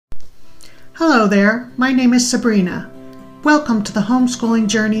Hello there, my name is Sabrina. Welcome to the Homeschooling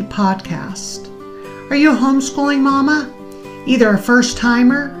Journey podcast. Are you a homeschooling mama? Either a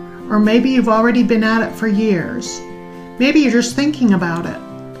first-timer, or maybe you've already been at it for years. Maybe you're just thinking about it.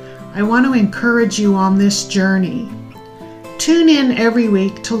 I want to encourage you on this journey. Tune in every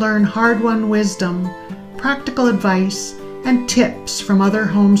week to learn hard-won wisdom, practical advice, and tips from other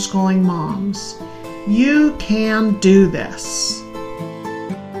homeschooling moms. You can do this.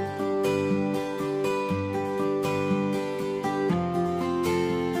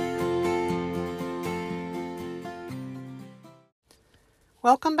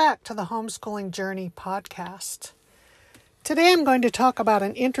 Welcome back to the Homeschooling Journey podcast. Today I'm going to talk about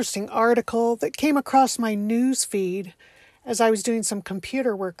an interesting article that came across my news feed as I was doing some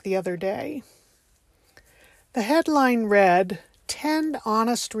computer work the other day. The headline read, 10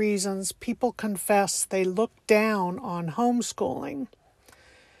 Honest Reasons People Confess They Look Down on Homeschooling.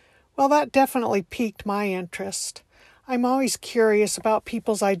 Well, that definitely piqued my interest. I'm always curious about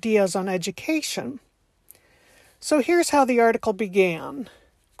people's ideas on education. So here's how the article began.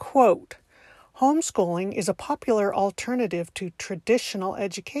 Quote, homeschooling is a popular alternative to traditional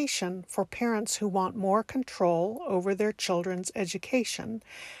education for parents who want more control over their children's education.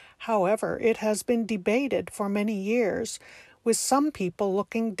 However, it has been debated for many years, with some people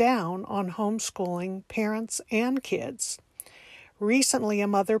looking down on homeschooling parents and kids. Recently, a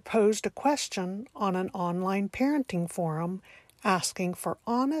mother posed a question on an online parenting forum asking for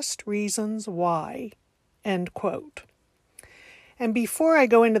honest reasons why. End quote. And before I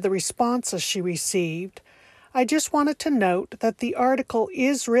go into the responses she received, I just wanted to note that the article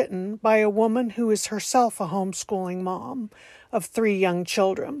is written by a woman who is herself a homeschooling mom of 3 young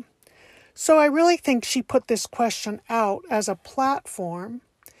children. So I really think she put this question out as a platform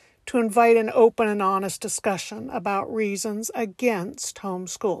to invite an open and honest discussion about reasons against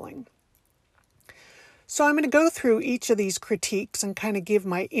homeschooling. So I'm going to go through each of these critiques and kind of give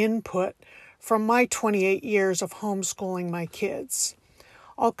my input from my 28 years of homeschooling my kids.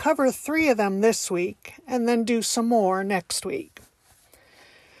 I'll cover 3 of them this week and then do some more next week.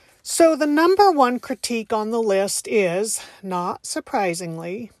 So the number 1 critique on the list is, not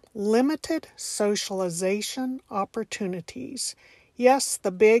surprisingly, limited socialization opportunities. Yes,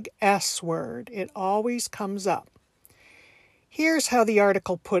 the big S word. It always comes up. Here's how the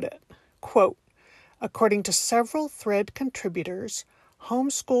article put it. Quote, according to several thread contributors,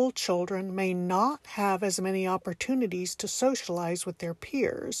 homeschool children may not have as many opportunities to socialize with their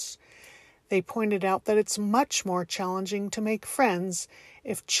peers. They pointed out that it's much more challenging to make friends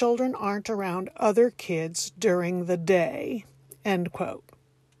if children aren't around other kids during the day. End quote.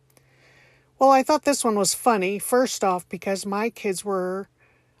 Well, I thought this one was funny, first off, because my kids were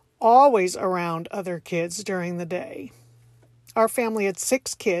always around other kids during the day. Our family had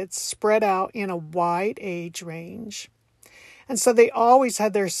 6 kids spread out in a wide age range. And so they always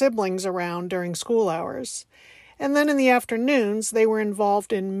had their siblings around during school hours. And then in the afternoons, they were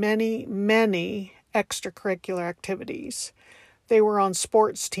involved in many, many extracurricular activities. They were on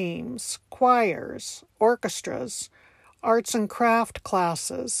sports teams, choirs, orchestras, arts and craft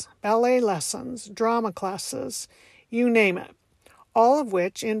classes, ballet lessons, drama classes, you name it, all of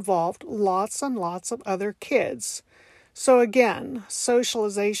which involved lots and lots of other kids. So again,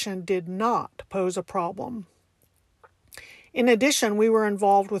 socialization did not pose a problem. In addition, we were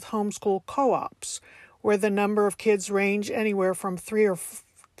involved with homeschool co-ops, where the number of kids range anywhere from 3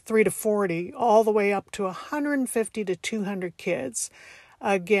 to 40, all the way up to 150 to 200 kids.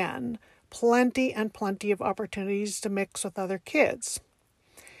 Again, plenty and plenty of opportunities to mix with other kids.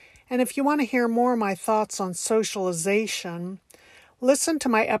 And if you want to hear more of my thoughts on socialization, listen to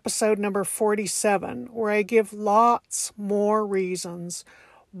my episode number 47, where I give lots more reasons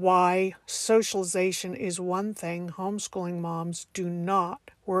why socialization is one thing homeschooling moms do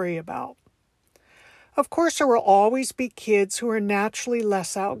not worry about. Of course, there will always be kids who are naturally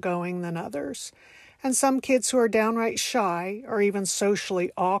less outgoing than others, and some kids who are downright shy or even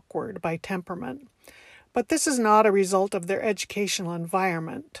socially awkward by temperament. But this is not a result of their educational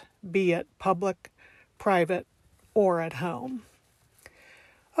environment, be it public, private, or at home.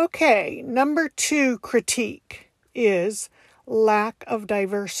 Okay, number 2 critique is lack of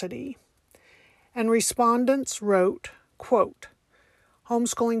diversity. And respondents wrote, quote,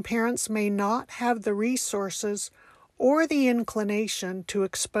 homeschooling parents may not have the resources or the inclination to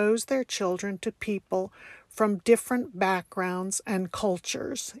expose their children to people from different backgrounds and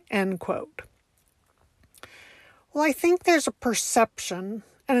cultures, end quote. Well, I think there's a perception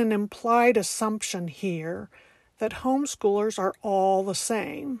and an implied assumption here that homeschoolers are all the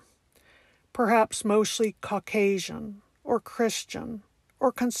same, perhaps mostly Caucasian or Christian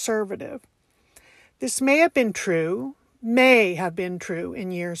or conservative, This may have been true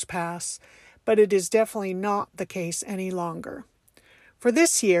in years past, but it is definitely not the case any longer. For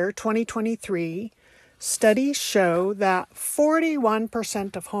this year, 2023, studies show that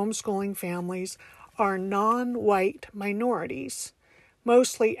 41% of homeschooling families are non-white minorities,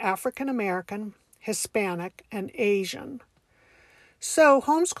 mostly African American, Hispanic, and Asian. So,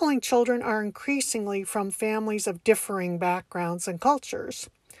 homeschooling children are increasingly from families of differing backgrounds and cultures.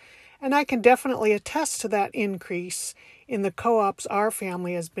 And I can definitely attest to that increase in the co-ops our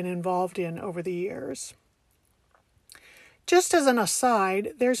family has been involved in over the years. Just as an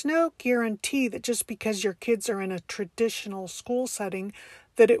aside, there's no guarantee that just because your kids are in a traditional school setting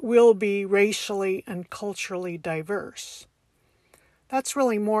that it will be racially and culturally diverse. That's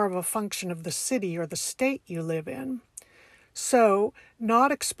really more of a function of the city or the state you live in. So,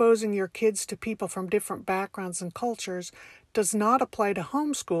 not exposing your kids to people from different backgrounds and cultures does not apply to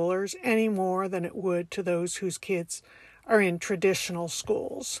homeschoolers any more than it would to those whose kids are in traditional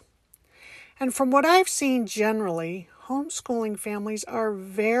schools. And from what I've seen generally, homeschooling families are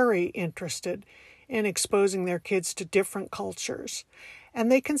very interested in exposing their kids to different cultures,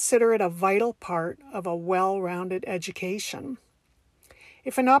 and they consider it a vital part of a well-rounded education.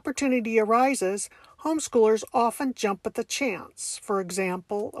 If an opportunity arises, homeschoolers often jump at the chance, for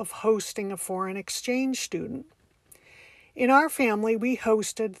example, of hosting a foreign exchange student. In our family, we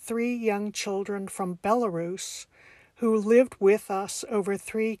hosted 3 young children from Belarus who lived with us over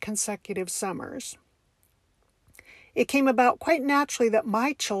 3 consecutive summers. It came about quite naturally that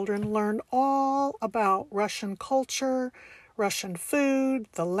my children learned all about Russian culture, Russian food,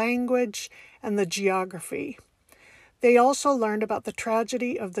 the language, and the geography. They also learned about the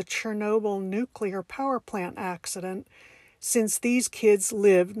tragedy of the Chernobyl nuclear power plant accident, since these kids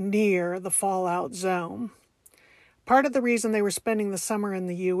lived near the fallout zone. Part of the reason they were spending the summer in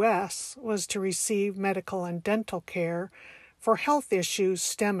the U.S. was to receive medical and dental care for health issues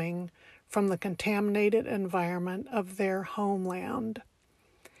stemming from the contaminated environment of their homeland.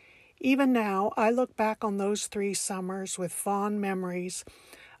 Even now, I look back on those 3 summers with fond memories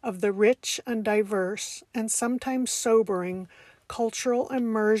of the rich and diverse and sometimes sobering cultural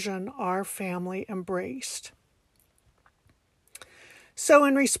immersion our family embraced. So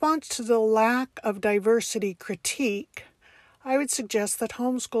in response to the lack of diversity critique, I would suggest that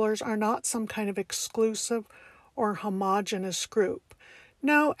homeschoolers are not some kind of exclusive or homogeneous group.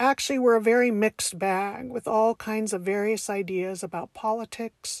 No, actually we're a very mixed bag with all kinds of various ideas about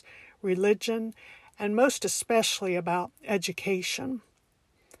politics, religion, and most especially about education.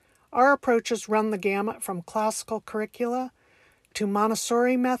 Our approaches run the gamut from classical curricula to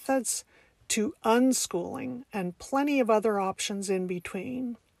Montessori methods to unschooling and plenty of other options in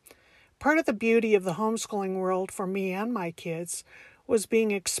between. Part of the beauty of the homeschooling world for me and my kids was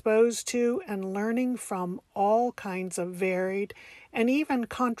being exposed to and learning from all kinds of varied and even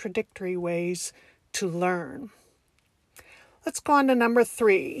contradictory ways to learn. Let's go on to number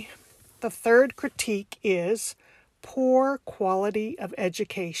 3. The third critique is poor quality of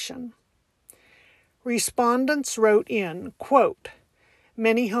education. Respondents wrote in, quote,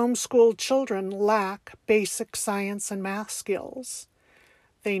 "Many homeschooled children lack basic science and math skills."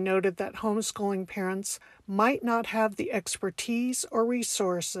 They noted that homeschooling parents might not have the expertise or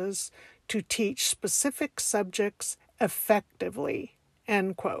resources to teach specific subjects effectively,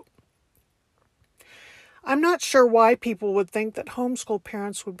 end quote. I'm not sure why people would think that homeschool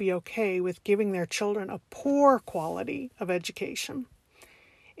parents would be okay with giving their children a poor quality of education.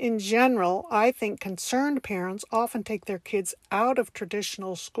 In general, I think concerned parents often take their kids out of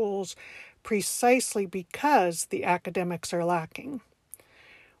traditional schools precisely because the academics are lacking.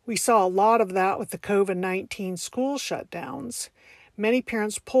 We saw a lot of that with the COVID-19 school shutdowns. Many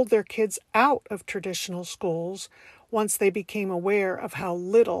parents pulled their kids out of traditional schools once they became aware of how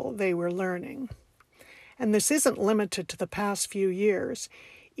little they were learning. And this isn't limited to the past few years.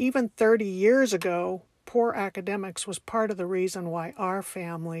 Even 30 years ago, poor academics was part of the reason why our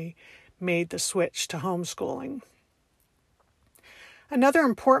family made the switch to homeschooling. Another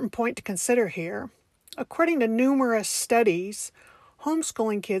important point to consider here, according to numerous studies,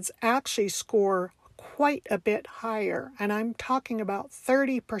 homeschooling kids actually score quite a bit higher, and I'm talking about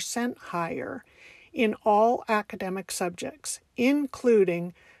 30% higher in all academic subjects,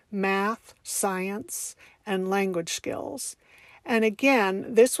 including math, science, and language skills. And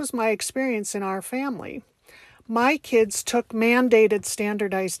again, this was my experience in our family. My kids took mandated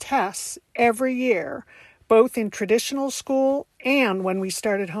standardized tests every year, both in traditional school and when we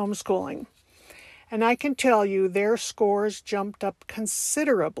started homeschooling. And I can tell you their scores jumped up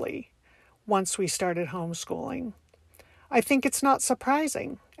considerably once we started homeschooling. I think it's not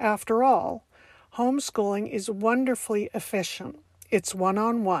surprising. After all, Homeschooling is wonderfully efficient. It's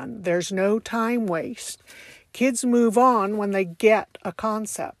one-on-one. There's no time waste. Kids move on when they get a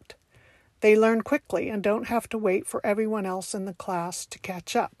concept. They learn quickly and don't have to wait for everyone else in the class to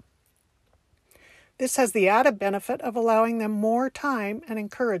catch up. This has the added benefit of allowing them more time and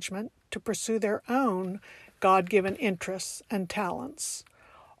encouragement to pursue their own God-given interests and talents,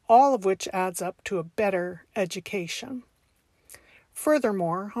 all of which adds up to a better education.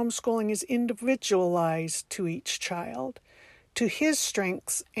 Furthermore, homeschooling is individualized to each child, to his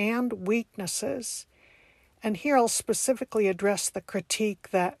strengths and weaknesses. And here I'll specifically address the critique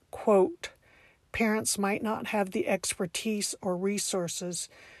that, quote, parents might not have the expertise or resources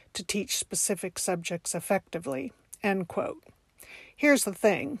to teach specific subjects effectively, end quote. Here's the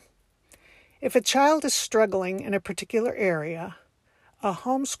thing. If a child is struggling in a particular area, a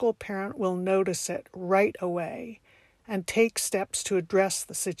homeschool parent will notice it right away and take steps to address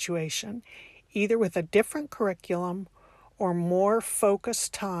the situation, either with a different curriculum or more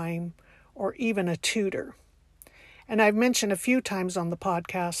focused time or even a tutor. And I've mentioned a few times on the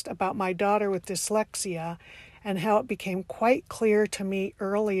podcast about my daughter with dyslexia and how it became quite clear to me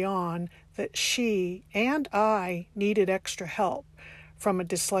early on that she and I needed extra help from a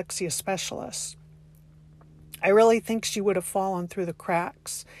dyslexia specialist. I really think she would have fallen through the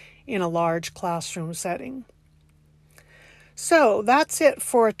cracks in a large classroom setting. So that's it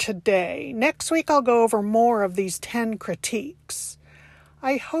for today. Next week I'll go over more of these 10 critiques.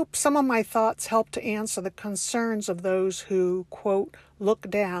 I hope some of my thoughts help to answer the concerns of those who, quote, look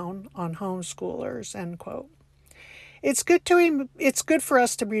down on homeschoolers, end quote. It's good for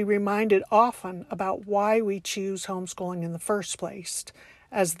us to be reminded often about why we choose homeschooling in the first place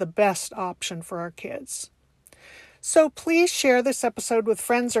as the best option for our kids. So please share this episode with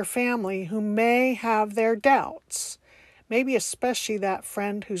friends or family who may have their doubts. Maybe especially that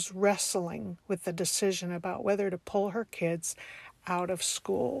friend who's wrestling with the decision about whether to pull her kids out of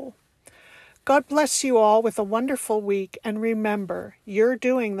school. God bless you all with a wonderful week, and remember, you're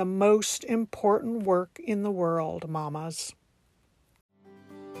doing the most important work in the world, mamas.